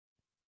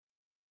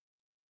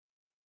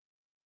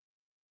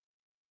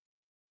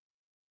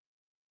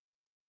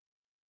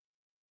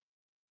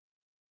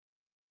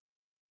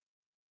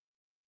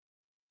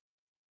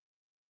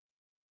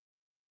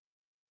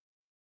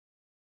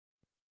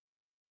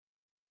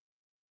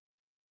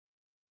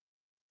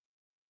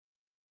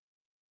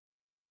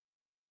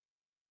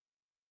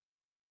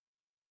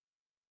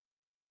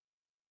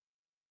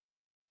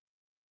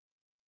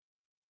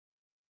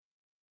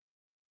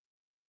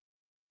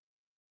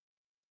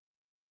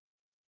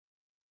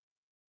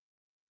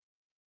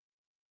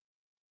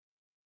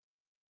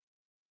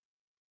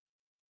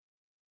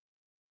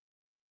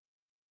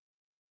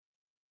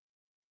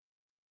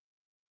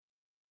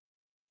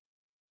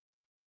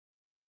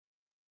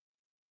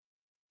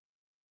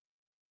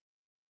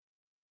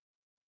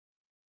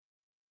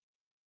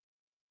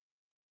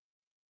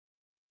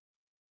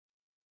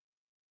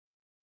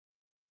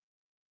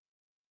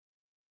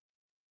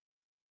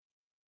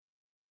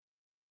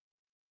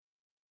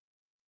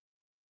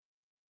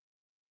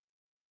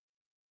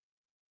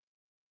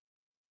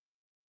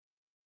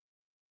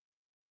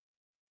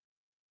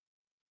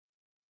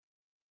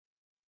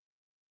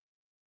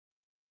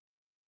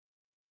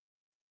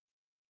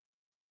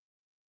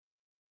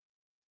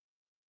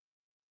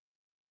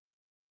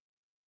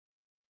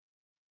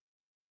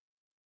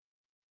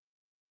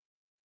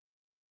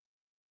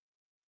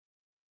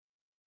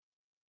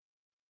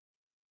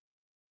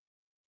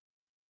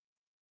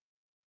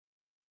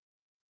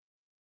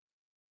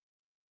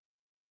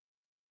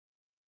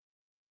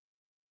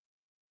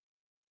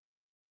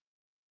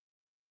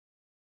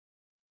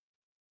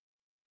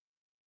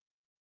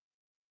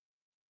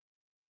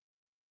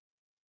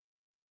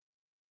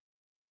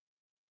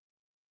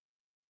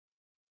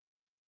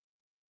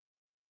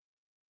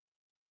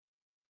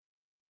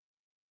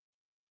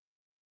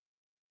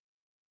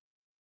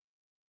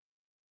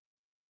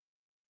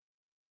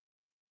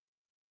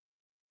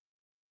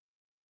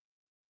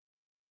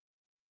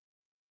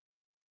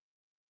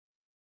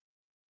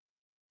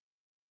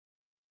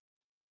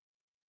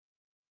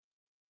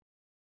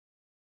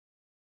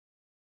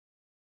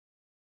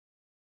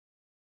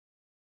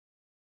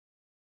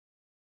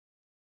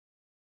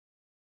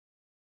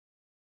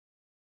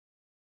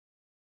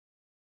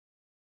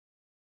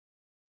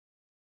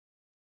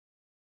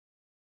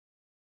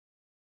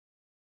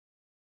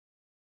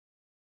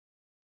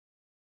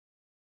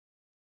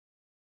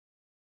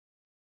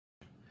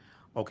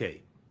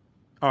Okay.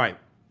 All right.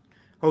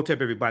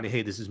 Hotep, everybody.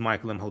 Hey, this is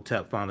Michael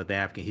Imhotep, founder of the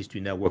African History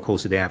Network,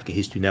 host of the African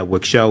History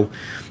Network show.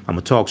 I'm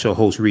a talk show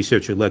host,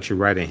 researcher, lecturer,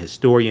 writer, and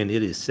historian.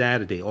 It is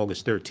Saturday,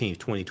 August 13th,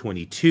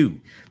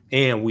 2022,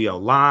 and we are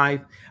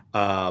live.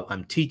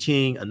 I'm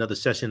teaching another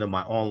session of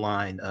my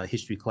online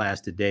history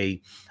class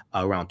today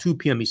around 2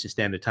 p.m. Eastern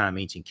Standard Time,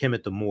 Ancient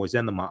Kemet, the Moors,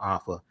 and the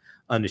Ma'afa,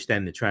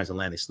 understanding the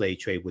transatlantic slave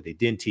trade, what they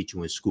didn't teach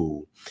you in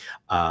school.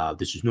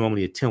 This is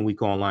normally a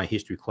 10-week online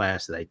history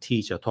class that I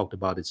teach. I talked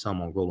about it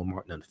some on Roland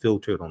Martin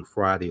Unfiltered on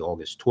Friday,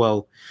 August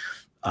 12th.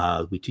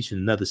 We're teaching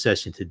another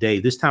session today.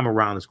 This time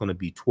around, it's going to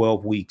be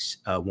 12 weeks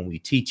when we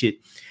teach it.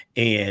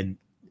 And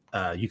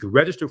you can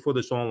register for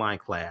this online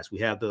class. We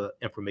have the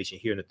information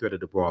here in the thread of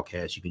the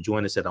broadcast. You can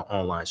join us at our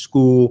online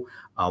school.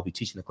 I'll be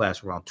teaching the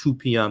class around 2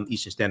 p.m.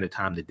 Eastern Standard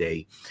Time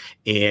today.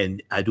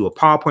 And I do a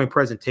PowerPoint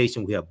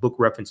presentation. We have book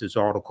references,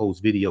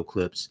 articles, video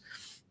clips.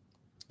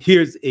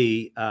 Here's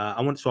I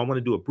want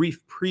to do a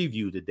brief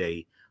preview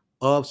today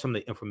of some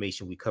of the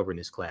information we cover in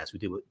this class. We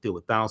deal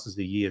with thousands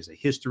of years of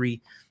history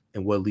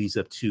and what leads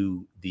up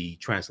to the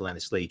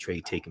transatlantic slave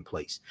trade taking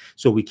place.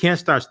 So we can't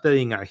start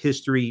studying our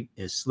history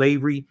in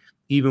slavery,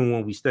 even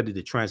when we study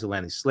the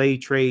transatlantic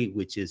slave trade,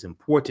 which is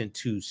important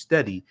to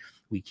study.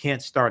 We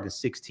can't start in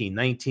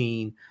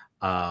 1619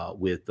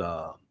 with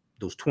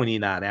those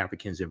 29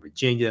 Africans in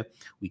Virginia.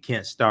 We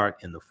can't start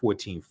in the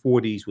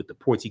 1440s with the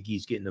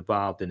Portuguese getting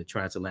involved in the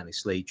transatlantic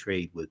slave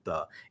trade with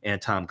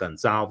Anton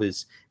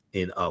Gonzalez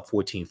in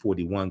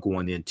 1441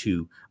 going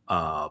into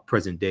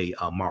present-day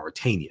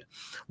Mauritania.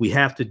 We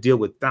have to deal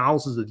with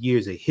thousands of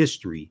years of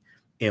history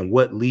and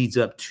what leads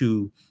up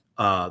to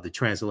the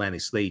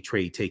transatlantic slave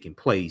trade taking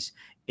place.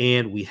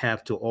 And we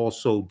have to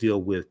also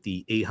deal with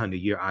the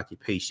 800-year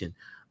occupation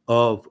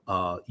of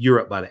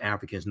Europe by the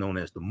Africans known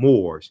as the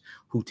Moors,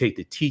 who take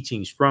the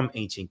teachings from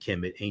ancient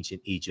Kemet,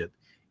 ancient Egypt,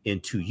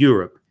 into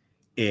Europe.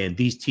 And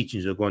these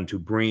teachings are going to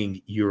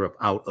bring Europe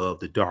out of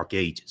the Dark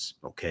Ages.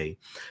 Okay,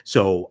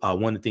 so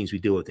one of the things we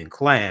deal with in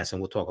class,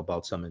 and we'll talk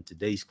about some in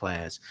today's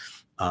class,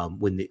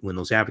 when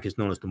those Africans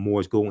known as the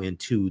Moors go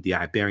into the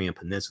Iberian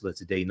Peninsula,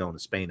 today known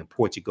as Spain and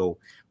Portugal,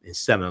 in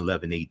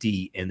 711 AD,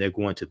 and they're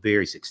going to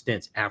various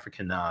extents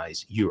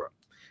Africanize Europe.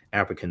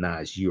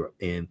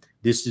 And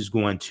this is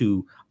going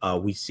to,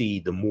 we see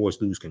the Moors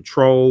lose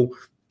control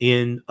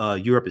in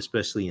Europe,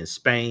 especially in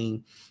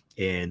Spain.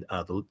 And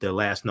their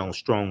last known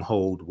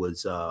stronghold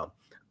was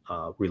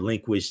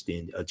relinquished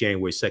in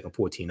January 2nd,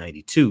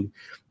 1492.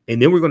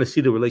 And then we're going to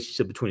see the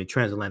relationship between the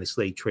transatlantic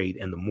slave trade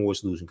and the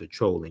Moors losing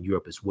control in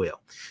Europe as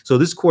well. So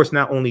this course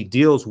not only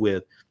deals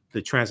with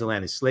the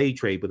transatlantic slave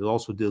trade, but it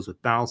also deals with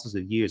thousands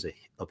of years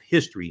of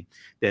history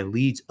that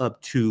leads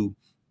up to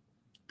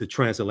the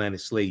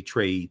transatlantic slave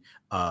trade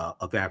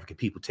of African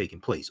people taking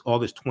place.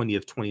 August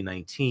 20th,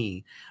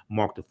 2019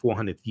 marked the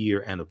 400th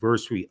year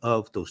anniversary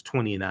of those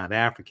 29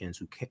 Africans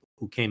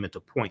who came into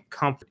Point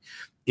Comfort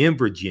in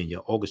Virginia,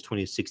 August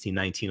 20th,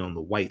 1619, on the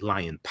White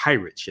Lion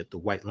pirate ship,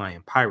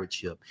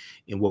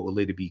 in what will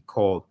later be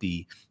called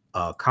the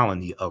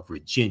colony of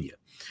Virginia.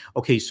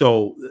 Okay,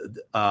 so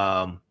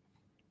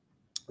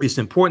it's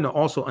important to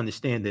also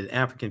understand that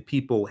African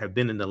people have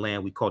been in the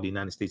land we call the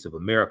United States of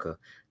America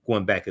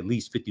going back at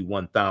least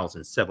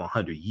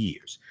 51,700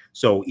 years.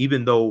 So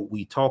even though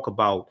we talk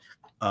about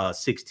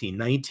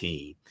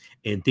 1619,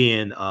 and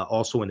then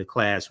also in the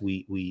class,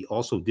 we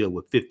also deal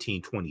with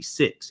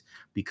 1526,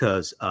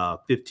 because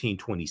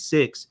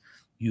 1526,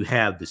 you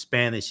have the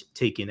Spanish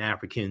taking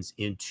Africans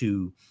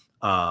into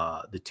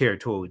the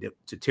territory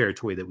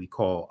that we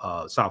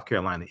call South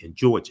Carolina and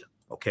Georgia.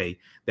 Okay,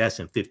 that's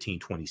in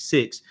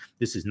 1526.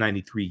 This is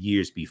 93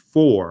 years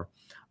before.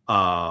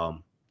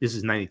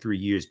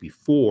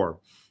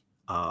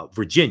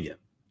 Virginia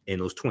and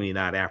those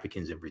 29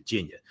 Africans in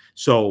Virginia.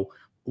 So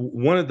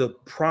one of the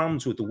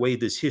problems with the way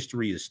this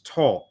history is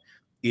taught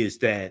is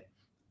that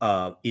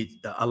a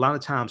lot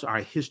of times our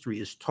history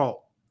is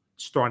taught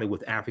starting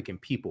with African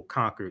people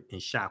conquered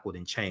and shackled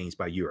and chained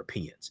by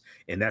Europeans,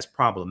 and that's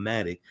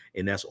problematic,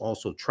 and that's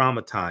also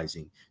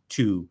traumatizing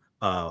to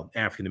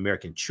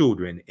African-American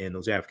children, and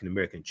those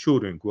African-American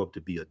children grow up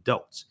to be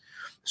adults.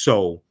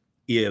 So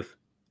if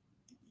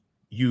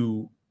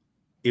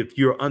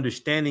your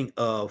understanding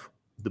of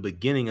the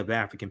beginning of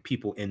African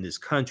people in this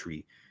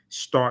country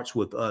starts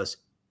with us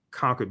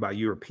conquered by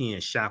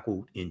Europeans,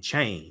 shackled in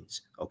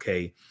chains,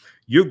 okay,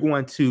 you're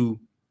going to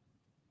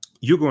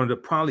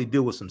probably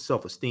deal with some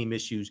self-esteem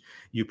issues.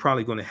 You're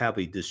probably going to have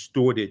a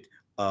distorted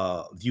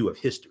view of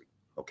history,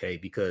 okay,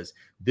 because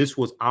this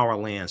was our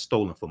land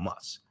stolen from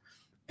us.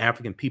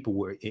 African people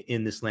were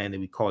in this land that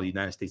we call the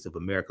United States of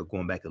America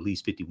going back at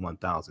least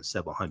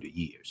 51,700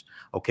 years.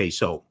 Okay,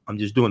 so I'm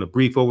just doing a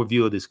brief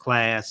overview of this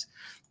class,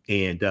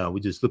 and we're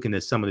just looking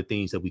at some of the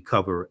things that we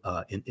cover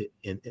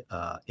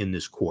in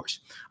this course.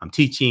 I'm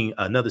teaching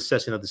another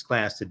session of this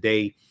class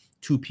today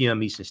 2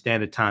 p.m. Eastern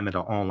Standard Time at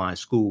our online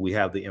school. We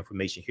have the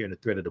information here in the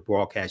thread of the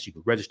broadcast. You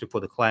can register for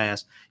the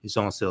class. It's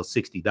on sale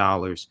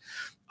 $60.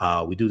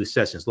 We do the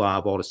sessions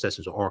live. All the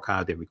sessions are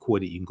archived and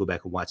recorded. You can go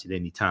back and watch it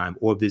anytime,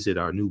 or visit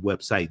our new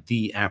website,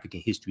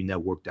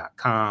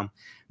 theafricanhistorynetwork.com,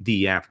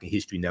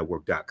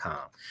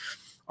 theafricanhistorynetwork.com.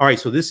 All right,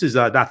 so this is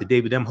Dr.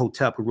 David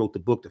Imhotep, who wrote the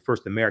book, The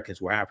First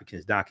Americans Were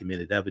Africans,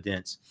 Documented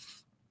Evidence.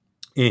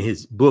 And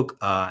his book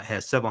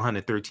has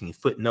 713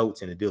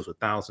 footnotes, and it deals with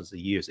thousands of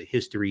years of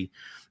history.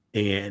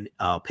 And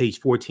page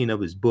 14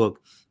 of his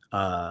book,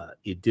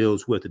 it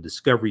deals with a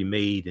discovery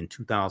made in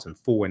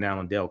 2004 in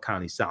Allendale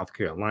County, South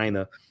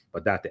Carolina, by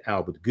Dr.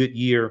 Albert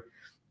Goodyear.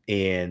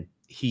 And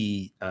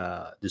he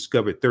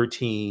discovered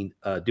 13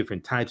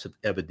 different types of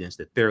evidence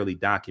that thoroughly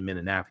document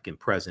an African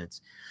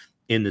presence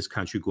in this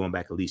country going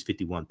back at least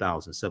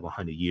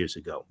 51,700 years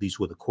ago. These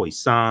were the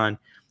Khoisan,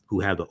 who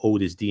have the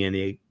oldest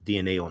DNA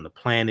on the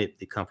planet.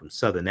 They come from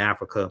Southern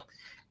Africa.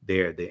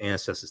 They're the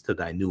ancestors to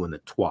the Ainu and the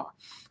Twa.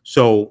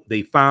 So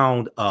they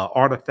found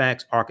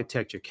artifacts,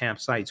 architecture,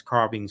 campsites,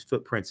 carvings,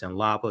 footprints, and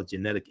lava,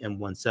 genetic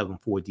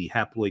M174D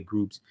haploid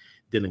groups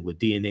dealing with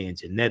DNA and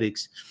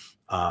genetics.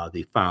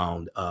 They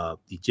found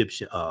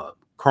Egyptian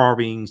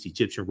carvings,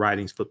 Egyptian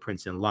writings,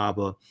 footprints in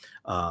lava,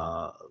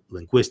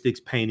 linguistics,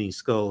 paintings,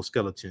 skulls,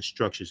 skeletons,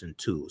 structures, and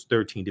tools.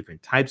 13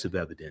 different types of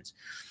evidence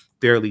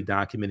thoroughly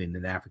documenting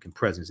an African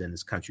presence in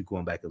this country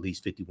going back at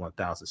least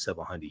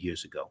 51,700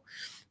 years ago.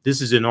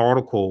 This is an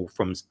article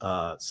from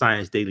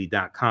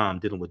ScienceDaily.com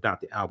dealing with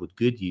Dr. Albert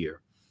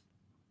Goodyear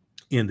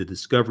and the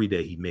discovery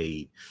that he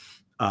made.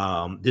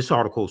 This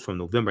article is from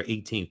November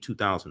 18,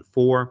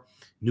 2004.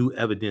 New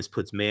evidence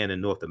puts man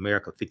in North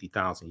America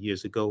 50,000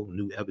 years ago.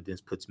 New evidence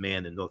puts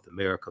man in North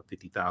America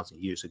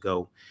 50,000 years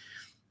ago.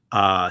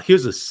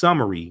 Here's a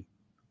summary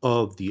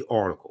of the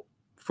article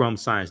from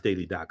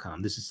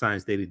ScienceDaily.com. This is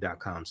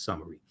ScienceDaily.com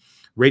summary.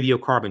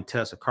 Radiocarbon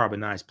tests of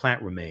carbonized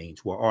plant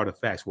remains where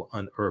artifacts were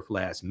unearthed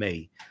last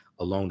May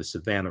along the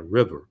Savannah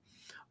River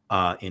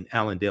in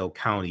Allendale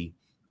County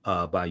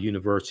by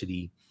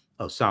University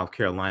of South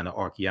Carolina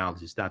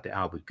archaeologist Dr.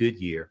 Albert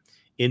Goodyear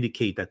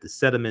indicate that the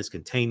sediments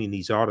containing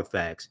these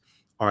artifacts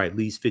are at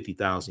least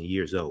 50,000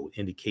 years old.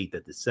 Indicate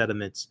that the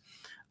sediments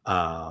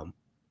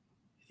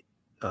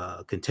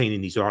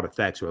containing these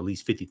artifacts are at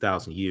least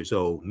 50,000 years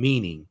old,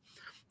 meaning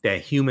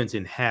that humans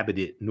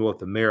inhabited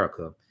North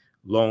America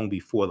long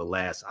before the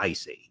last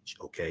ice age.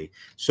 Okay,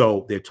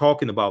 so they're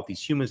talking about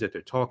these humans that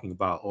they're talking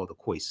about are the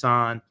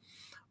Khoisan,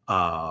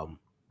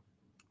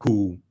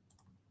 who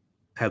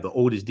have the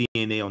oldest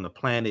DNA on the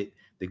planet.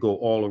 They go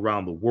all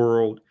around the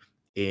world,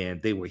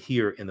 and they were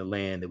here in the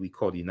land that we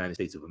call the United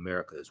States of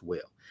America as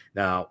well.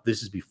 Now,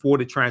 this is before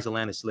the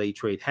transatlantic slave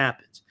trade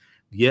happens.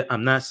 Yet,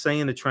 I'm not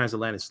saying the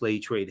transatlantic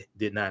slave trade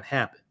did not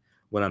happen.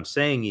 What I'm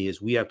saying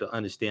is we have to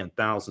understand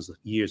thousands of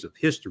years of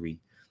history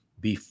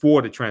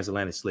before the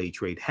transatlantic slave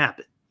trade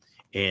happened.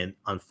 And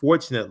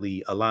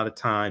unfortunately, a lot of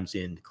times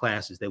in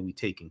classes that we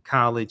take in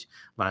college,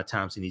 a lot of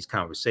times in these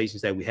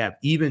conversations that we have,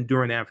 even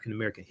during African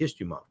American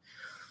History Month,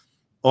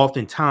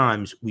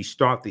 oftentimes we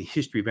start the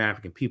history of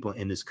African people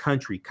in this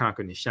country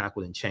conquered and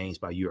shackled and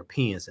changed by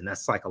Europeans, and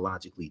that's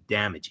psychologically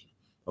damaging,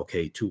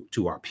 okay,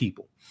 to our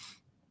people.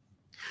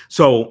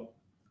 So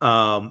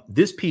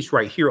this piece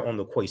right here on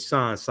the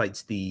Khoisan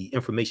cites the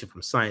information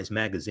from Science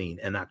Magazine,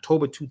 an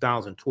October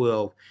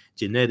 2012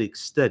 genetic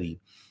study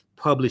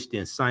published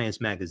in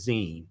Science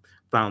Magazine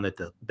found that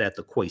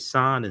the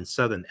Khoisan in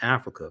Southern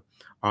Africa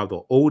are the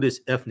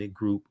oldest ethnic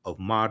group of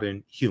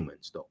modern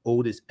humans,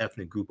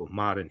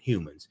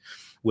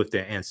 with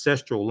their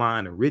ancestral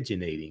line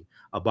originating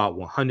about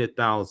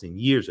 100,000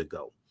 years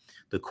ago.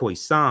 The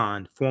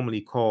Khoisan,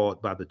 formerly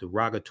called by the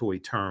derogatory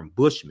term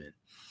Bushmen,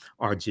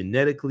 are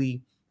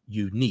genetically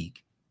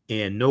unique,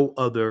 and no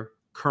other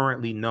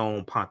currently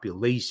known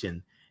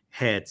population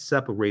had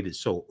separated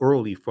so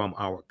early from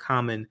our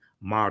common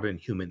modern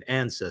human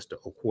ancestor,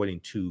 according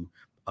to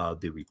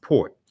the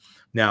report.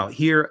 Now,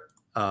 here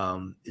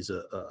is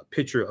a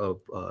picture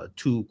of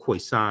two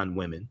Khoisan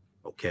women.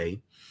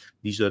 Okay,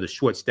 these are the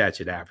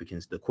short-statured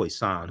Africans, the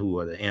Khoisan, who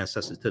are the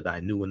ancestors to the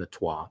Ainu and the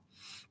Twa.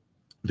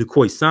 The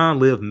Khoisan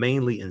live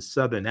mainly in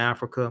southern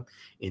Africa,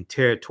 in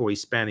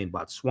territories spanning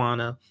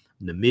Botswana,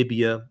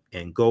 Namibia,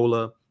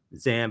 Angola,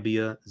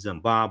 Zambia,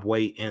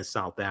 Zimbabwe, and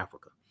South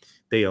Africa.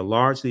 They are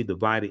largely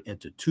divided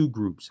into two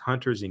groups: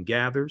 hunters and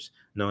gatherers,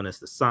 known as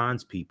the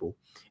Sans people,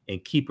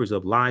 and keepers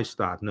of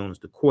livestock, known as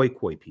the Khoi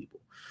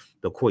people.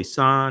 The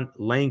Khoisan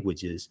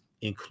languages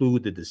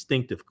include the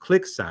distinctive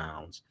click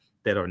sounds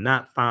that are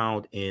not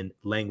found in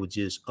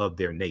languages of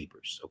their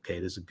neighbors. Okay,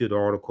 there's a good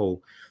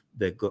article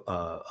that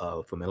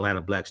from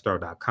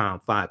AtlantaBlackStar.com,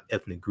 5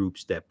 ethnic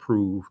groups that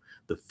prove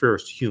the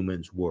first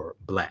humans were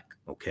Black.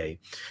 Okay,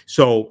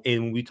 so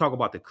and when we talk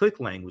about the click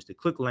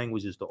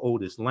language is the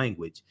oldest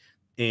language.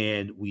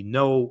 And we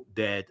know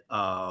that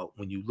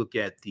when you look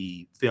at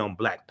the film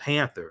Black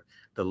Panther,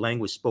 the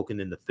language spoken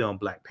in the film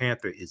Black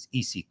Panther is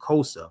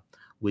isiXhosa,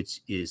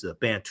 which is a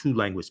Bantu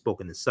language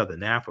spoken in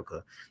Southern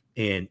Africa.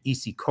 And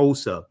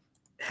isiXhosa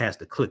has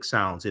the click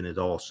sounds in it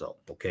also.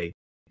 Okay.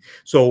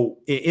 So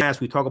as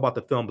we talk about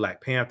the film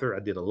Black Panther, I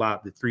did a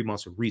lot, the 3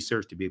 months of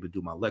research to be able to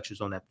do my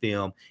lectures on that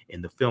film.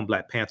 And the film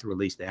Black Panther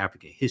relates to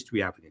African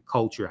history, African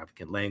culture,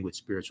 African language,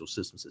 spiritual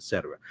systems,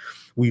 etc.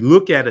 We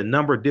look at a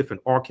number of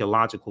different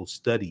archaeological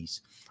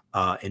studies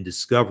and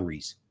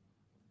discoveries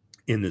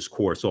in this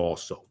course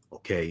also,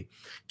 okay,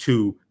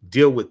 to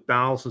deal with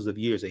thousands of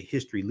years of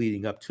history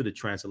leading up to the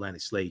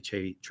transatlantic slave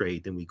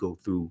trade. Then we go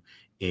through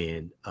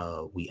and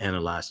we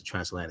analyze the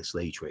transatlantic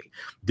slave trade.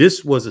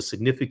 This was a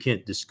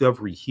significant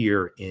discovery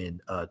here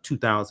in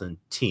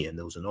 2010.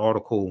 There was an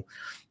article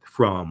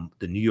from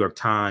the New York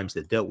Times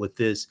that dealt with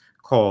this,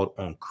 called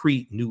 "On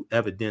Crete, New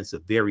Evidence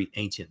of Very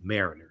Ancient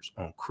Mariners."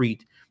 On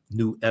Crete,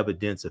 New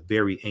Evidence of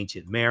Very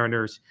Ancient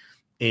Mariners.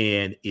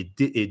 And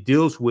it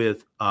deals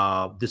with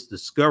this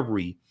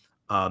discovery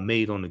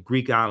made on the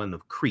Greek island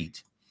of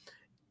Crete.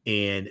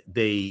 And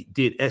they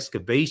did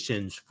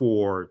excavations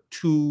for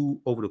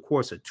over the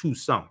course of 2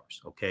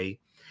 summers, okay?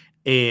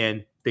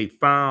 And they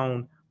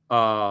found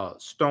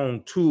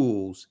stone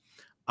tools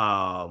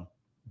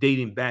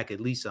dating back at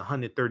least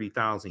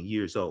 130,000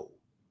 years old,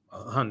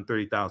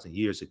 130,000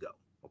 years ago,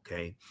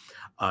 okay?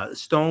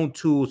 Stone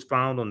tools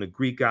found on the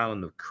Greek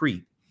island of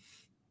Crete,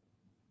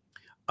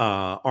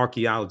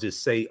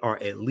 archaeologists say, are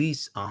at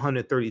least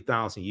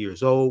 130,000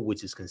 years old,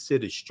 which is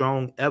considered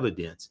strong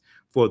evidence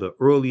for the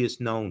earliest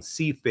known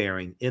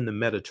seafaring in the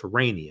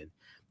Mediterranean,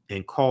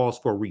 and calls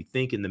for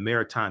rethinking the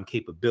maritime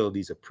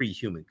capabilities of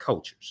pre-human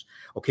cultures.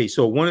 Okay,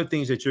 so one of the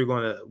things that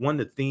one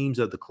of the themes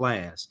of the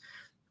class,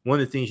 one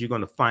of the things you're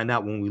going to find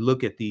out when we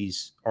look at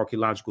these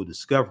archaeological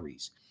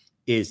discoveries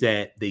is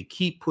that they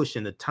keep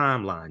pushing the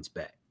timelines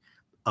back.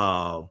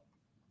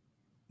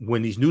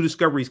 When these new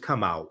discoveries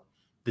come out,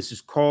 this is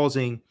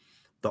causing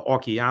the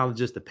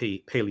archaeologists,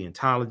 the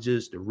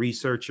paleontologists, the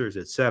researchers,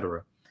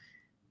 etc.,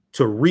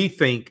 to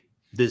rethink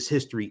this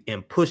history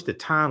and push the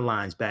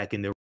timelines back,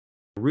 and they're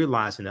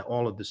realizing that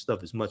all of this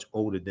stuff is much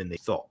older than they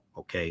thought,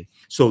 okay?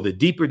 So the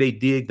deeper they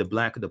dig, the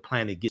blacker the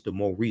planet gets, the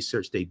more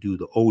research they do,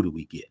 the older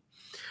we get.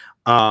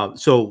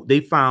 So they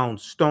found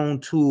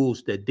stone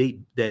tools that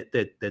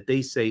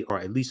they say are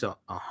at least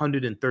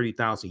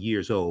 130,000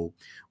 years old,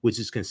 which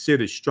is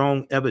considered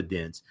strong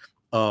evidence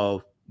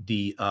of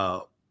the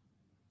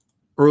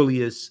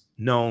earliest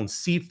known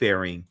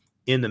seafaring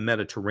in the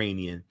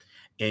Mediterranean,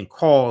 and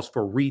calls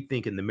for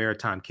rethinking the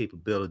maritime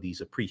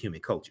capabilities of pre-human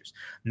cultures.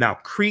 Now,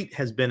 Crete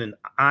has been an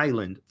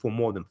island for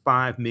more than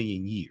 5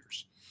 million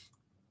years.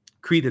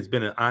 Crete has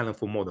been an island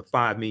for more than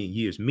 5 million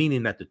years,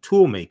 meaning that the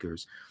tool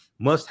makers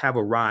must have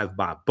arrived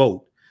by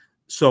boat.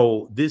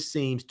 So this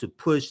seems to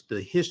push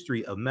the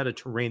history of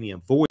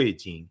Mediterranean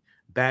voyaging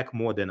back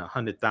more than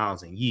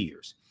 100,000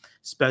 years.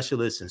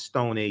 Specialists in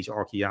Stone Age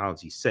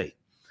archaeology say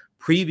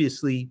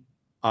previous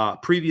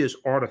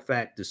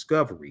artifact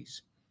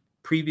discoveries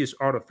thought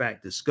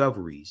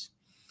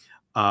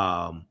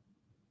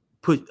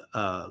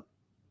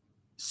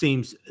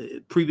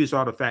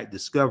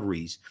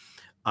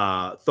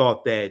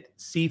that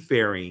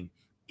seafaring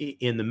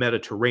in the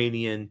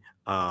Mediterranean,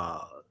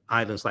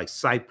 islands like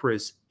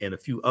Cyprus and a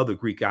few other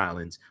Greek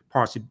islands,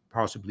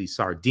 possibly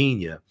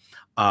Sardinia,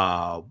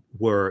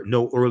 were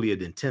no earlier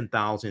than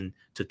 10,000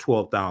 to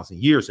 12,000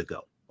 years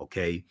ago,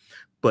 okay?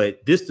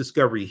 But this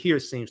discovery here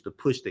seems to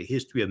push the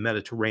history of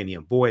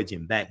Mediterranean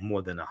voyaging back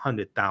more than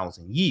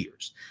 100,000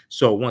 years.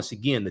 So once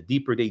again, the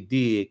deeper they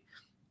dig,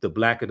 the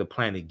blacker the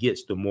planet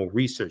gets, the more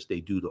research they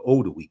do, the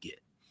older we get.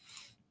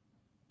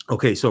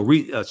 Okay, so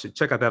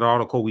check out that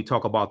article. We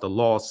talk about the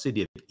lost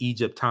city of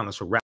Egypt, Tanis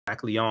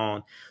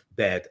Heraklion,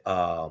 that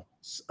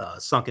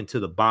sunk into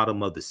the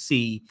bottom of the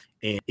sea,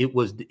 and it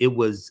was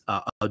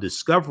a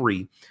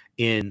discovery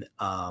in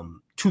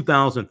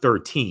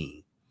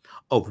 2013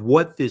 of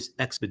what this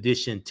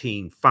expedition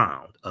team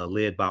found,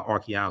 led by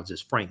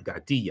archaeologist Frank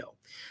Gardillo.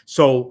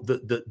 So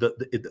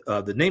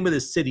the name of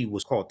this city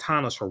was called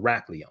Tanis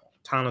Heraklion,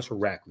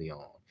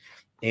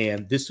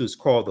 and this was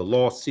called the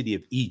lost city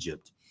of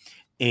Egypt.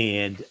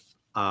 And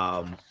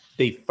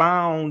they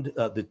found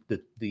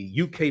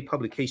the UK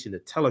publication, The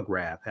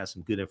Telegraph, has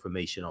some good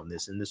information on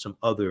this, and there's some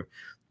other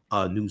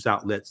news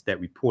outlets that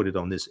reported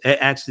on this.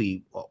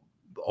 Actually,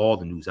 all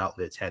the news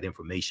outlets had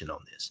information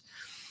on this.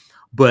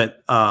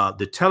 But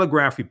the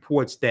Telegraph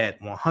reports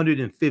that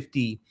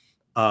 150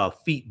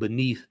 feet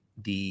beneath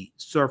the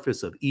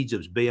surface of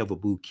Egypt's Bay of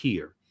Abu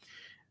Qir,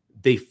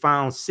 they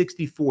found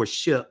 64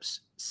 ships,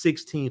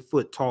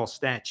 16-foot tall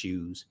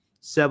statues,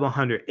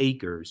 700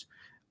 anchors,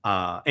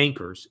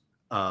 countless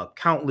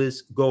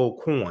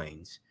gold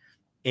coins,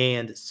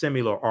 and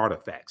similar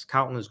artifacts.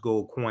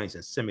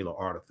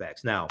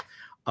 Now,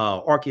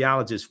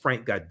 archaeologist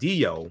Frank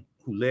Gardillo,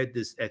 who led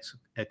this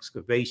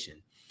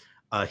excavation,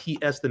 he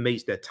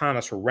estimates that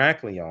Tanis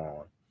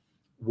Heraklion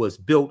was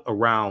built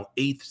around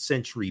 8th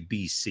century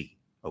BC,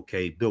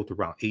 okay? Built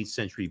around 8th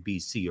century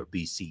BC or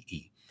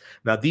BCE.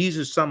 Now, these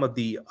are some of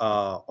the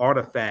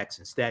artifacts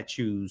and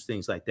statues,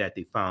 things like that,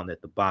 they found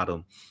at the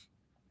bottom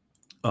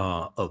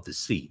of the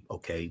sea,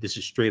 okay? This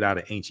is straight out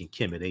of ancient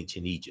Kemet,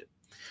 ancient Egypt.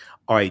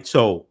 All right,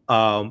 so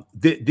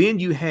then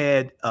you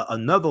had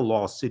another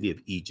lost city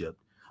of Egypt,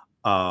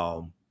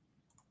 um,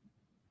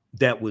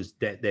 that was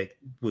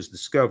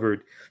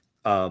discovered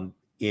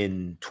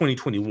in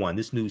 2021.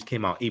 This news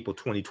came out April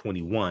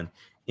 2021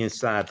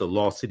 inside the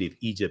lost city of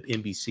Egypt.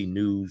 NBC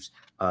News,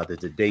 the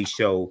Today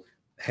Show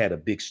had a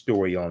big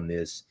story on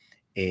this,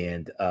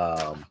 and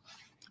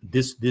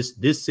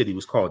this city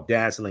was called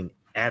Dazzling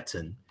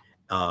Aten,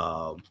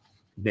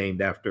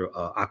 named after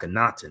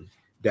Akhenaten,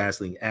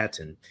 Dazzling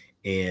Aten,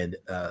 and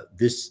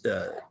this is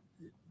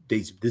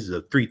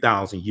a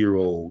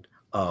 3,000-year-old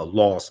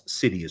lost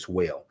city as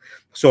well.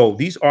 So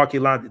these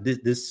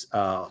this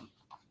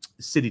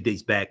city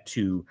dates back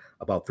to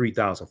about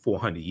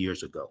 3,400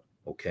 years ago.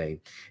 Okay,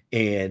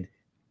 and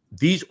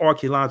these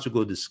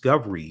archaeological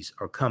discoveries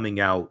are coming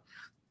out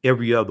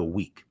every other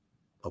week.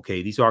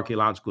 Okay, these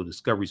archaeological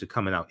discoveries are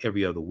coming out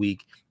every other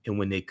week, and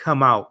when they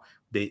come out,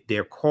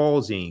 they're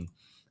causing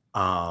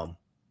the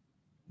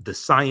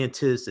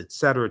scientists,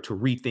 etc., to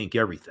rethink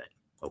everything.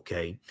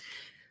 Okay.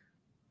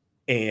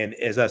 And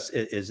as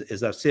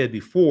I've said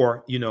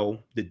before, you know,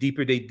 the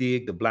deeper they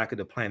dig, the blacker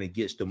the planet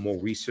gets, the more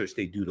research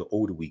they do, the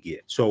older we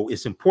get. So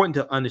it's important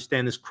to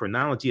understand this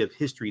chronology of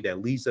history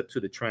that leads up to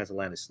the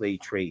transatlantic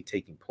slave trade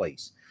taking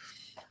place.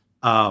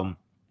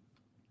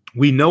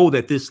 We know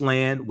that this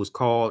land was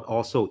called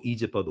also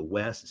Egypt of the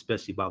West,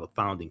 especially by the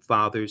founding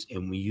fathers.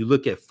 And when you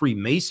look at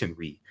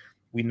Freemasonry,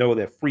 we know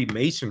that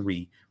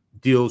Freemasonry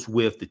deals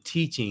with the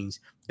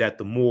teachings that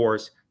the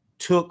Moors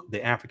took,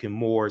 the African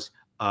Moors,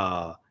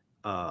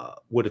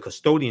 were the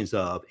custodians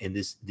of, and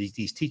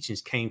these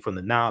teachings came from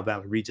the Nile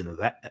Valley region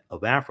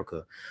of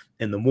Africa,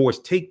 and the Moors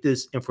take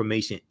this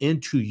information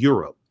into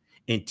Europe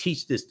and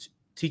teach this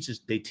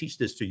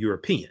to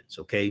Europeans.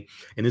 Okay,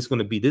 and it's going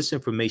to be this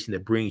information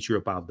that brings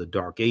Europe out of the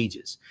Dark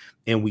Ages,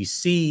 and we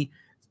see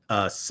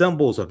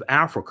symbols of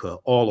Africa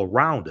all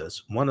around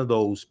us. One of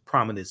those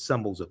prominent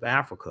symbols of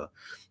Africa,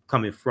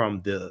 coming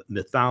from the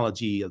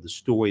mythology of the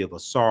story of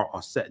Asar,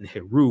 Aset, and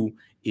Heru,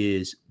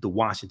 is the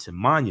Washington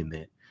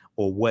Monument,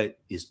 or what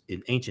is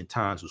in ancient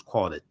times was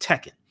called a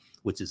Tekken,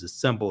 which is a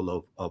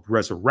symbol of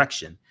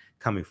resurrection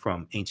coming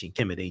from ancient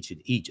Kemet,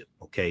 ancient Egypt.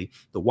 Okay,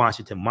 the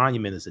Washington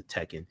Monument is a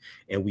Tekken,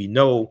 and we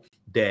know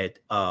that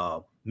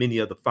many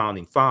of the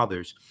founding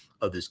fathers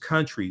of this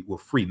country were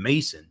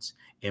Freemasons,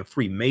 and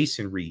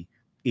Freemasonry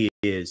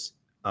is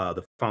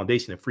the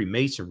foundation of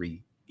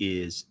Freemasonry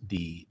is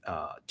the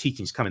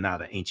teachings coming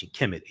out of ancient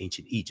Kemet,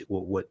 ancient Egypt,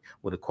 what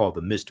are called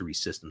the mystery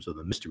systems or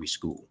the mystery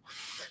school.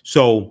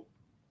 So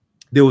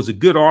there was a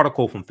good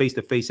article from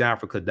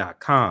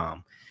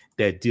face-to-faceafrica.com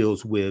that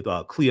deals with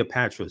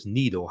Cleopatra's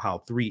Needle, how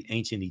 3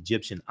 ancient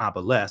Egyptian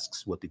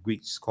obelisks, what the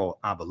Greeks call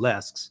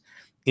obelisks,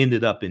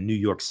 ended up in New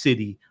York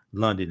City,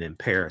 London, and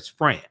Paris,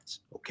 France.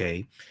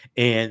 Okay,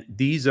 and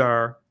these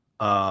are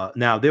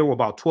now there were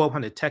about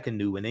 1,200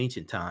 Tekkenu in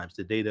ancient times.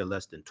 Today they're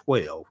less than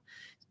 12,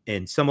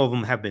 and some of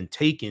them have been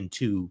taken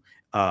to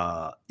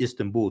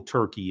Istanbul,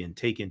 Turkey, and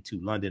taken to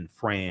London,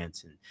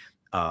 France, and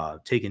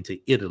taken to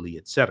Italy,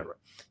 etc.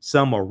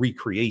 Some are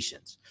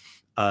recreations.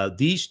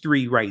 These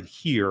 3 right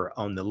here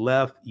on the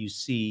left, you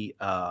see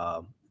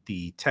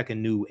the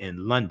Tekkenu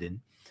in London,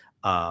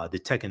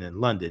 the Tekken in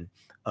London.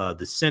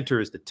 The center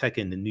is the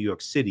Tekken in New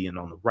York City, and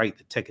on the right,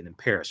 the Tekken in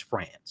Paris,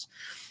 France.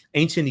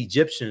 Ancient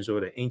Egyptians,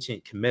 or the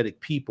ancient Kemetic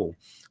people,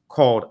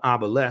 called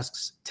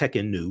obelisks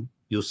Tekkenu.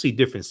 You'll see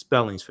different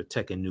spellings for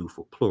Tekkenu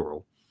for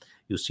plural.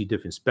 You'll see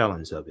different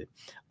spellings of it.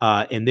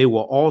 And they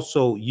were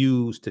also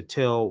used to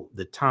tell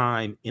the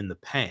time in the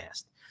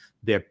past.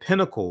 Their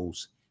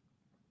pinnacles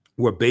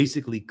were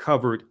basically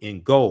covered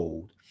in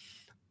gold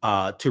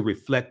to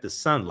reflect the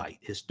sunlight.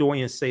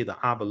 Historians say the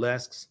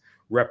obelisks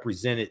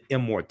represented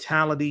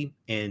immortality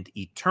and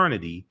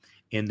eternity,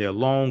 and their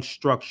long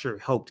structure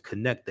helped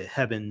connect the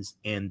heavens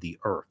and the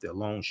earth. Their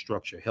long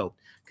structure helped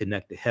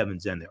connect the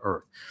heavens and the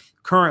earth.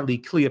 Currently,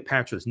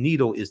 Cleopatra's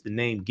Needle is the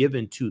name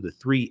given to the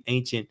 3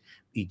 ancient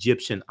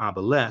Egyptian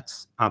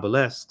obelisks,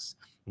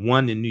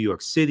 one in New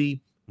York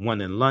City,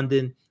 one in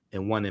London,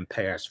 and one in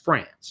Paris,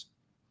 France.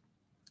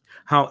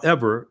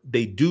 However,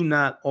 they do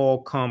not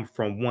all come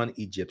from one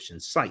Egyptian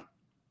site.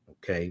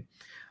 Okay,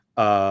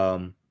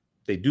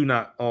 they do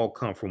not all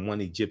come from one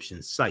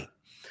Egyptian site.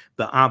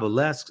 The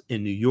obelisks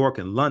in New York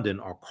and London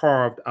are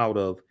carved out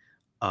of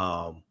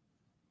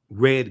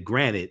red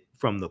granite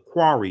from the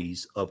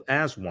quarries of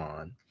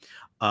Aswan,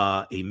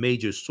 a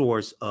major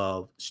source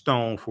of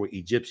stone for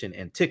Egyptian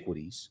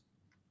antiquities.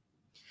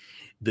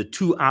 The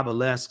 2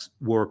 obelisks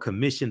were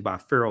commissioned by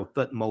Pharaoh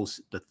Thutmose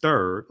III,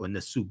 or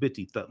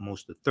Nesubiti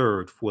Thutmose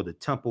III, for the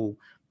Temple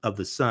of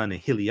the Sun in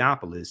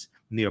Heliopolis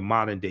near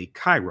modern-day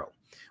Cairo,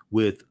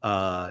 with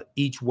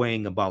each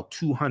weighing about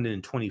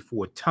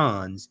 224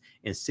 tons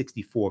and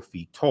 64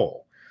 feet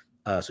tall.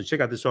 So check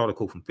out this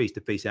article from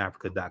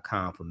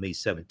face-to-faceafrica.com from May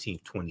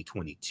 17th,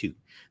 2022.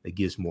 That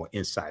gives more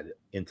insight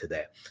into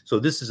that. So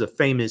this is a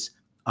famous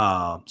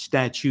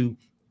statue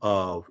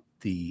of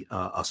the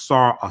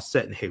Asar,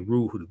 Aset, and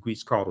Heru, who the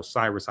Greeks called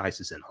Osiris,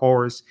 Isis, and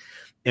Horus.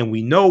 And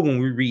we know when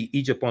we read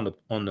Egypt on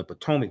the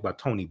Potomac by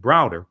Tony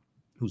Browder,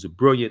 who's a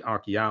brilliant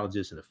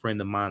archaeologist and a friend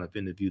of mine, I've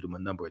interviewed him a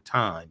number of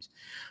times.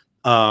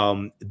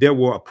 There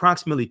were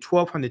approximately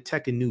 1,200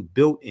 Tekenu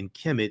built in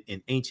Kemet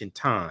in ancient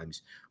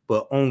times,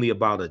 but only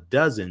about a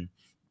dozen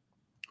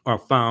are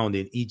found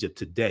in Egypt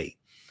today.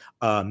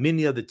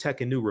 Many of the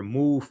Tekenu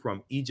removed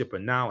from Egypt are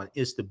now in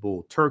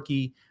Istanbul,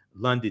 Turkey,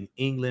 London,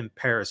 England,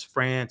 Paris,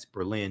 France,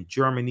 Berlin,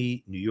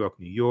 Germany, New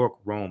York,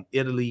 Rome,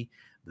 Italy,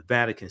 the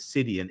Vatican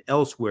City, and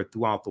elsewhere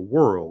throughout the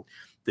world.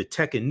 The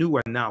Tekenu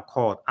are now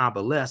called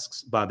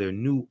obelisks by their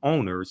new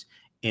owners,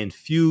 and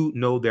few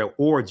know their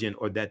origin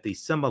or that they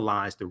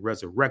symbolize the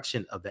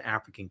resurrection of the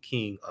African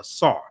king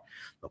Asar.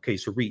 Okay,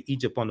 so read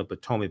Egypt on the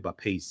Potomac by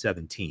page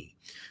 17.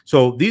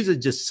 So these are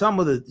just some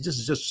of the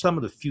just some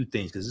of the few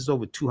things, because there's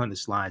over 200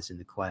 slides in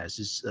the class.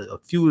 Just a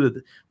few of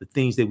the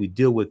things that we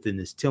deal with in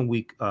this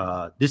 10-week.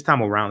 This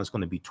time around, it's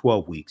going to be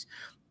 12 weeks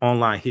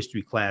online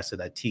history class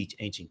that I teach: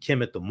 Ancient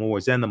Kemet, the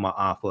Moors, and the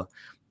Ma'afa.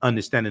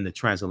 Understanding the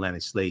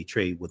transatlantic slave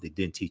trade, what they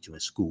didn't teach you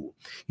in school.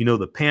 You know,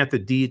 the panther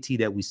deity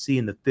that we see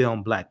in the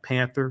film Black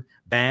Panther,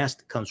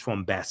 Bast, comes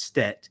from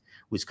Bastet,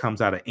 which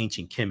comes out of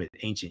ancient Kemet,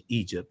 ancient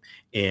Egypt.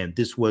 And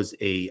this was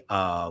a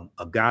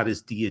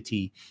goddess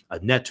deity, a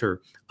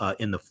neter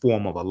in the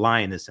form of a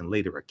lioness and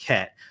later a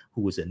cat,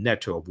 who was a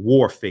neter of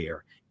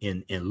warfare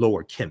in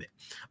Lower Kemet.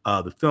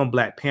 The film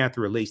Black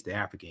Panther relates to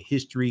African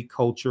history,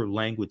 culture,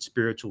 language,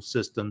 spiritual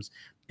systems.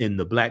 In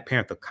the Black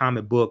Panther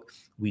comic book,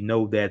 we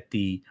know that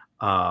the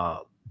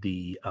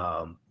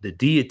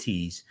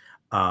deities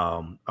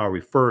are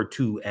referred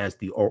to as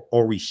the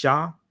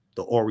Orisha,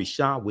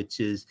 which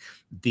is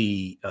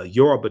the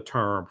Yoruba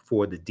term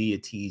for the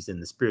deities in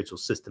the spiritual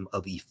system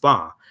of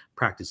Ifa,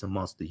 practiced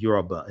amongst the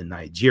Yoruba in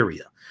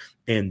Nigeria.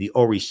 And the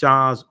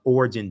Orisha's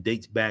origin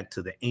dates back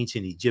to the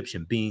ancient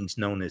Egyptian beings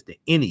known as the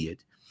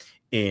Ennead.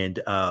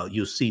 And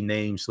you'll see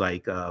names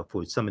like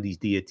for some of these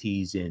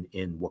deities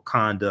in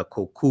Wakanda: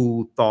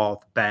 Koku,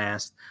 Thoth,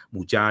 Bast,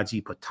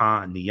 Mujaji,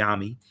 Ptah, and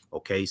Niyami.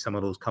 Okay, some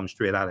of those come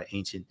straight out of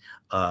ancient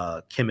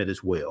Kemet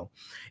as well.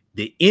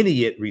 The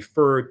Ennead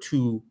referred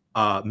to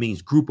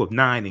means group of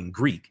 9 in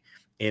Greek,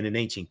 and in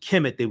ancient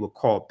Kemet they were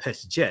called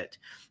Pesjet.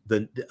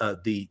 The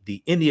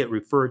Ennead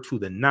referred to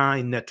the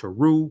 9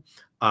 Neteru,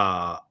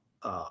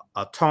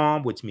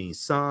 Atom, which means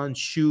sun,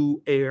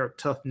 Shu, air,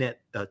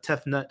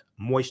 Tefnut,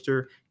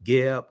 moisture,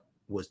 Geb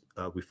was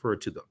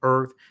referred to the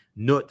earth,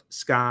 Nut,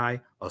 sky,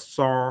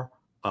 Asar,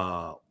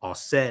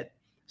 Aset,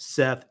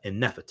 Seth,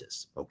 and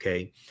Nephitis.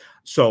 Okay,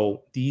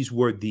 so these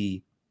were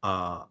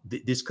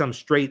this comes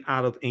straight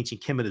out of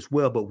ancient Kemet as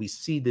well, but we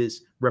see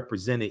this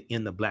represented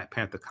in the Black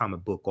Panther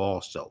comic book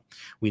also.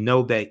 We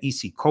know that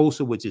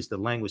Isikosa, which is the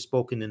language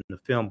spoken in the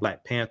film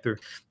Black Panther,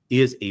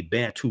 is a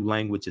Bantu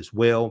language as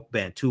well.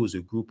 Bantu is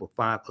a group of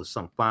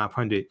some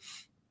 500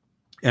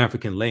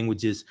 African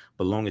languages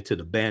belonging to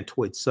the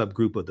Bantoid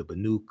subgroup of the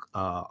Banu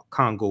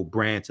Congo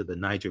branch of the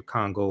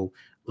Niger-Congo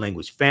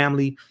language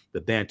family.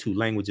 The Bantu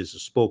languages are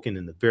spoken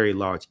in a very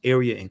large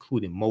area,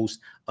 including most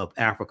of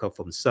Africa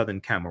from southern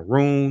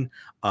Cameroon,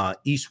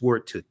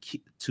 eastward to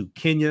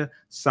Kenya,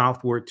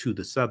 southward to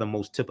the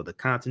southernmost tip of the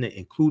continent,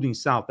 including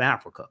South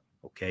Africa.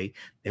 Okay,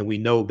 and we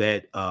know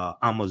that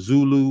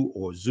Amazulu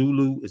or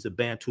Zulu is a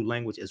Bantu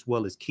language, as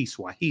well as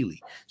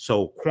Kiswahili.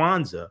 So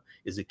Kwanzaa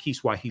is a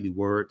Kiswahili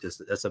word.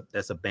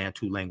 That's a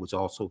Bantu language,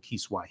 also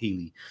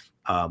Kiswahili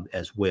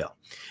as well.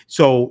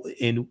 So,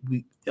 and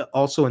we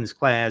also in this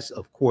class,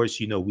 of course,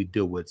 you know, we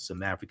deal with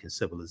some African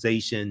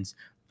civilizations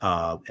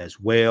as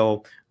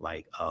well,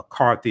 like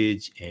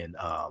Carthage and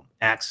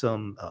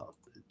Axum.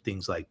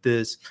 Things like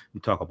this. We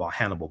talk about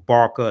Hannibal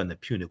Barca and the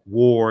Punic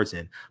Wars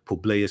and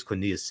Publius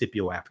Cornelius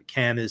Scipio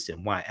Africanus,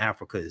 and why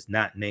Africa is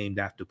not named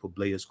after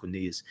Publius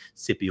Cornelius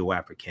Scipio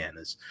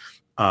Africanus.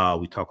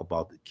 We talk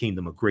about the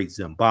Kingdom of Great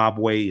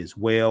Zimbabwe as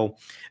well.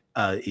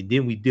 And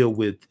then we deal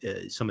with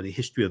some of the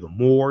history of the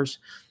Moors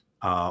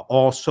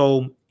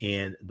also,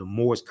 and the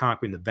Moors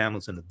conquering the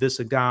Vandals and the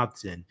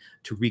Visigoths, and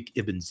Tariq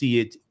ibn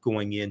Ziyad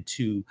going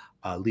into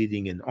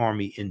leading an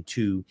army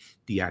into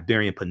the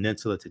Iberian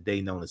Peninsula,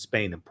 today known as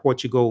Spain and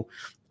Portugal,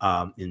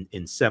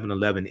 in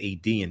 711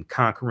 AD, and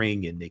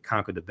conquering, and they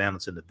conquered the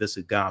Vandals and the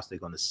Visigoths. They're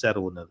going to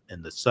settle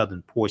in the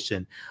southern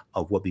portion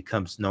of what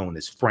becomes known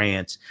as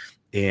France,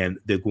 and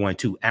they're going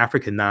to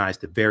Africanize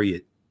to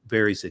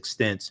various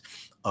extents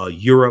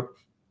Europe.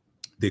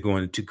 They're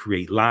going to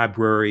create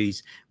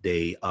libraries.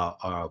 They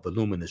are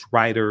voluminous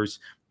writers.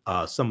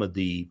 Some of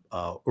the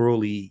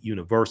early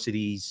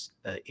universities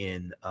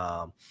in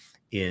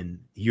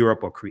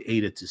Europe are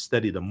created to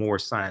study the Moor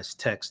science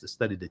texts, to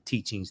study the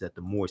teachings that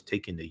the Moors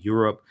take into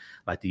Europe,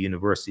 like the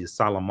University of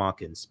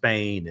Salamanca in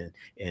Spain,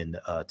 and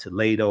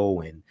Toledo,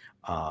 and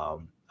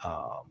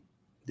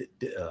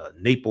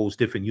Naples,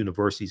 different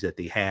universities that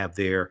they have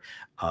there.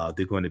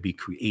 They're going to be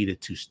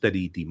created to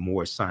study the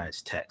Moor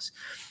science texts.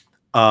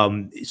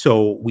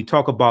 So we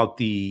talk about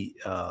the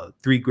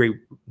 3 great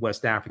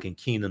West African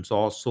kingdoms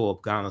also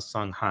of Ghana,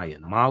 Songhai,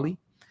 and Mali.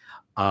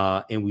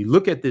 And we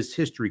look at this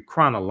history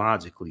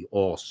chronologically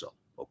also.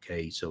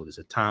 Okay, so there's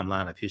a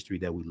timeline of history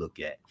that we look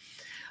at.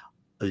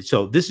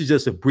 So this is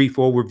just a brief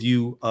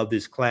overview of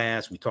this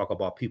class. We talk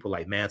about people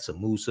like Mansa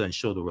Musa and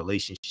show the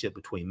relationship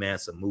between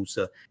Mansa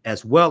Musa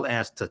as well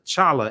as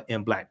T'Challa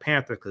in Black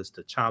Panther, because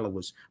T'Challa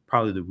was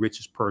probably the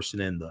richest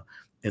person in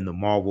the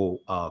Marvel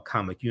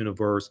comic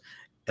universe.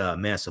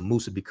 Mansa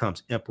Musa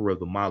becomes emperor of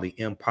the Mali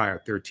Empire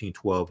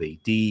 1312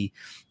 AD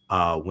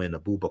when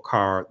Abu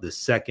Bakr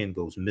II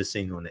goes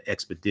missing on the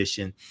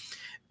expedition.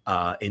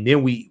 And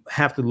then we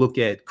have to look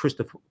at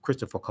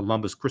Christopher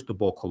Columbus,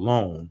 Cristobal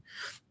Colon,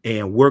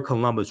 and where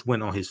Columbus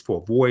went on his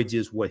 4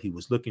 voyages, what he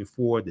was looking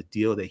for, the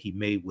deal that he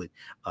made with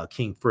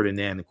King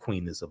Ferdinand and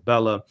Queen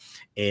Isabella.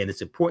 And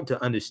it's important to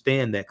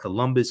understand that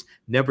Columbus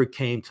never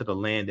came to the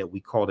land that we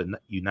call the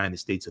United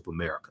States of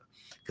America.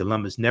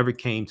 Columbus never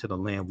came to the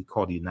land we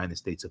call the United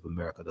States of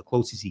America. The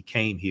closest he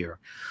came here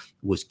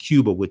was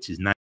Cuba, which is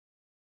 90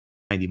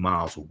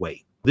 miles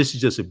away. This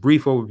is just a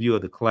brief overview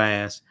of the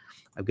class.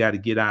 I've got to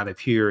get out of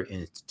here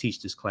and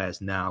teach this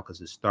class now because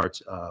it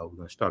starts, we're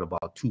going to start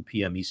about 2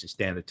 p.m. Eastern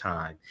Standard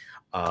Time,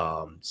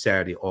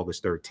 Saturday,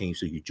 August 13th.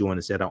 So you join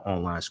us at our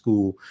online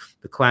school.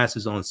 The class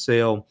is on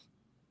sale,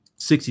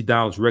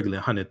 $60 regular,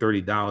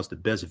 $130. The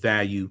best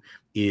value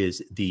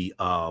is the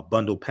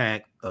bundle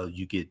pack.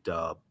 You get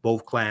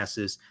both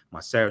classes,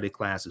 my Saturday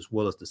class as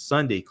well as the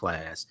Sunday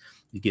class.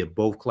 You get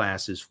both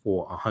classes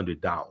for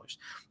 $100.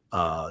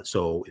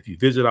 So if you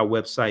visit our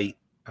website,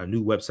 our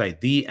new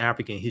website,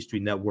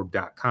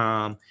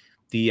 theafricanhistorynetwork.com,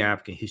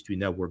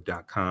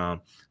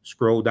 theafricanhistorynetwork.com.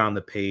 Scroll down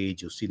the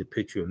page, you'll see the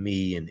picture of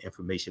me and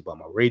information about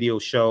my radio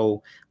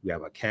show. We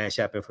have our Cash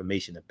App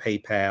information and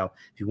PayPal.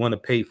 If you want to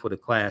pay for the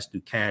class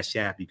through Cash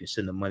App, you can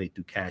send the money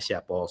through Cash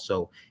App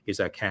also. Here's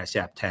our Cash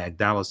App tag,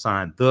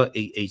 $, the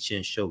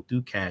AHN show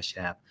through Cash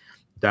App,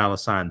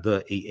 $,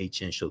 the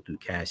AHN show through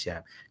Cash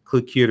App.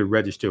 Click here to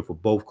register for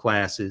both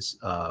classes.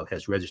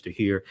 Has registered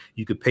here.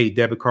 You could pay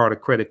debit card or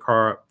credit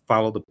card,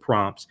 follow the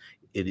prompts.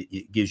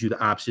 It gives you the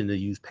option to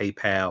use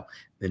PayPal.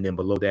 And then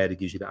below that, it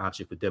gives you the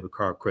option for debit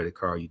card, credit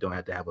card. You don't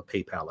have to have a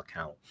PayPal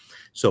account.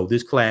 So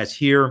this class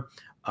here,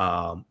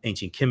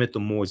 Ancient Kemet, the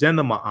Moors, and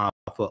the Ma'afa,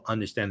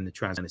 understanding the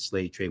transatlantic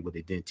slave trade, what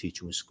they didn't teach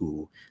you in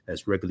school.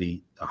 That's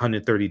regularly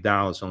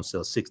 $130, on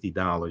sale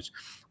 $60.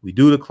 We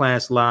do the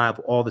class live.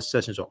 All the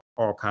sessions are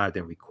archived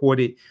and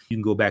recorded. You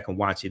can go back and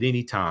watch it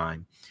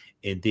anytime.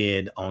 And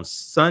then on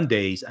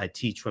Sundays, I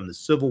teach from the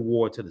Civil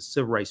War to the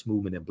Civil Rights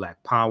Movement and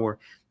Black Power,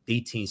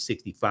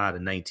 1865 to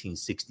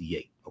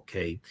 1968.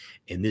 Okay.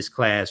 In this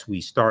class,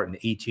 we start in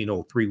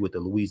 1803 with the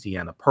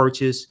Louisiana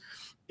Purchase.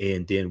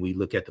 And then we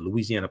look at the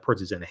Louisiana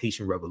Purchase and the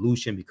Haitian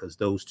Revolution, because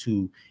those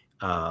two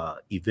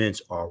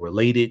events are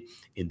related.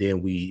 And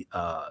then we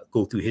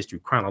go through history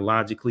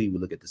chronologically. We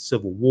look at the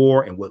Civil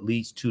War and what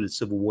leads to the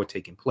Civil War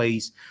taking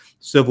place.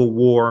 Civil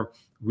War,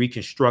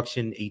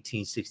 Reconstruction,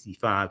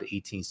 1865 to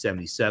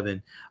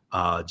 1877,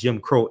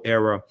 Jim Crow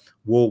era,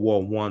 World War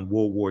I,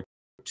 World War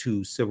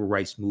II, Civil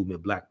Rights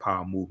Movement, Black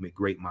Power Movement,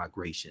 Great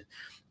Migration,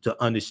 to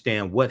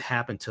understand what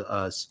happened to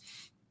us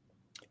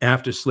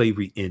after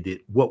slavery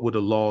ended. What were the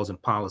laws and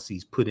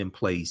policies put in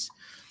place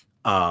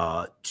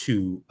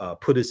to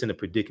put us in a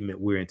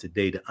predicament we're in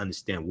today, to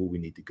understand where we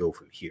need to go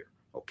from here.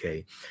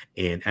 Okay.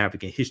 And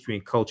African history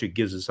and culture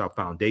gives us our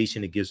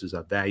foundation. It gives us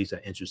our values, our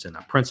interests, and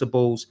our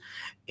principles.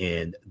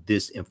 And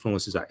this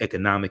influences our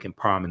economic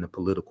empowerment and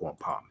political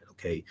empowerment.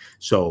 Okay.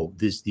 So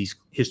these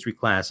history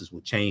classes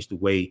will change the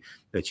way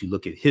that you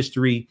look at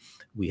history.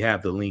 We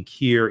have the link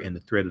here in the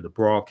thread of the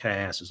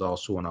broadcast. Is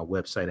also on our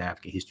website,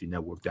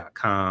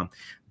 AfricanHistoryNetwork.com.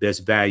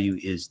 Best value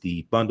is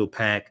the bundle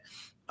pack.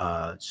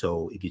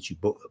 So it gets you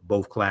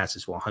both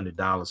classes for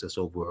 $100. That's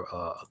over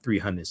a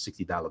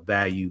 $360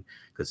 value,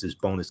 because there's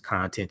bonus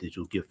content that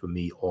you'll get from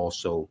me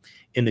also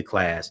in the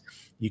class.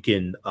 You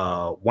can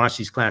watch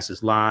these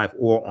classes live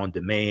or on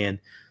demand.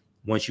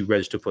 Once you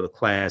register for the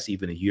class,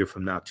 even a year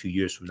from now, 2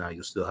 years from now,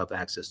 you'll still have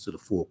access to the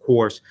full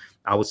course.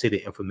 I would say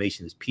the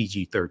information is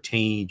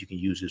PG-13. You can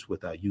use this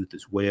with our youth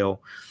as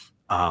well.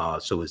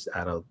 So it's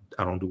I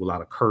don't do a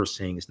lot of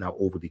cursing. It's not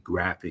overly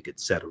graphic,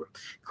 etc.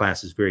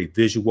 Class is very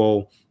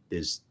visual.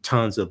 There's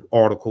tons of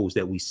articles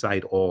that we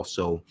cite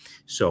also,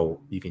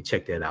 so you can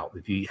check that out.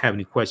 If you have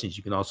any questions,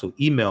 you can also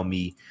email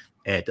me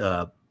at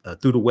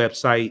through the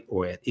website,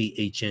 or at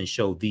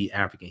AHNshow,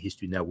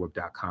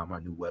 theafricanhistorynetwork.com, our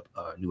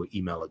newer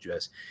email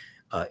address,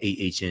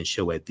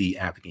 AHNshow at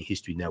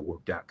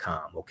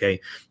theafricanhistorynetwork.com.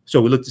 Okay,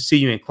 so we look to see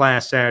you in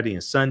class Saturday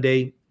and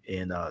Sunday.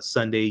 And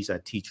Sundays, I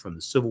teach from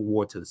the Civil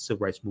War to the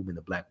Civil Rights Movement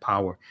of Black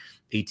Power,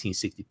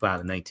 1865 to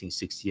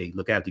 1968.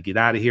 Look, I have to get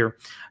out of here.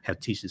 I have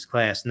to teach this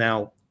class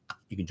now.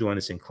 You can join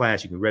us in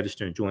class. You can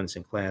register and join us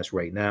in class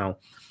right now.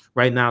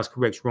 Right now, it's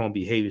correct wrong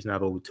behavior is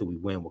not over till we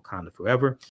win. Wakanda forever.